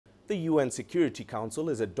The UN Security Council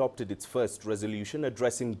has adopted its first resolution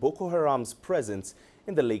addressing Boko Haram's presence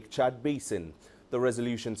in the Lake Chad Basin. The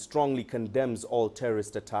resolution strongly condemns all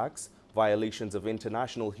terrorist attacks, violations of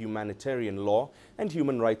international humanitarian law, and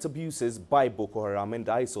human rights abuses by Boko Haram and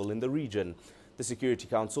ISIL in the region. The Security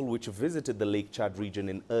Council, which visited the Lake Chad region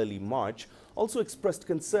in early March, also expressed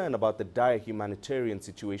concern about the dire humanitarian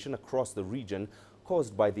situation across the region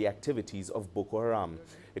caused by the activities of Boko Haram.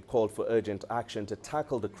 It called for urgent action to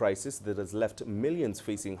tackle the crisis that has left millions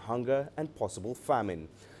facing hunger and possible famine.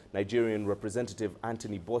 Nigerian Representative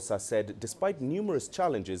Anthony Bosah said despite numerous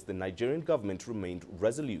challenges, the Nigerian government remained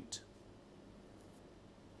resolute.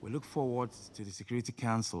 We look forward to the Security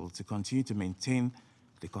Council to continue to maintain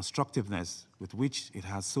the constructiveness with which it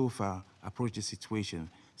has so far approached the situation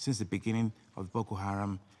since the beginning of the Boko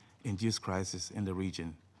Haram-induced crisis in the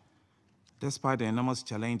region. Despite the enormous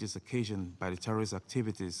challenges occasioned by the terrorist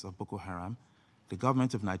activities of Boko Haram, the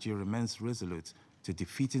government of Nigeria remains resolute to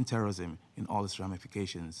defeating terrorism in all its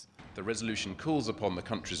ramifications. The resolution calls upon the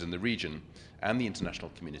countries in the region and the international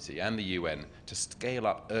community and the UN to scale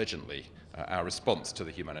up urgently our response to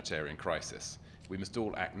the humanitarian crisis. We must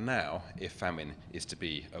all act now if famine is to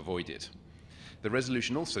be avoided. The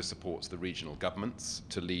resolution also supports the regional governments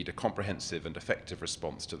to lead a comprehensive and effective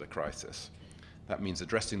response to the crisis. That means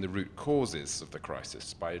addressing the root causes of the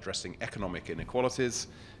crisis by addressing economic inequalities,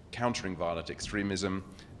 countering violent extremism,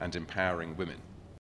 and empowering women.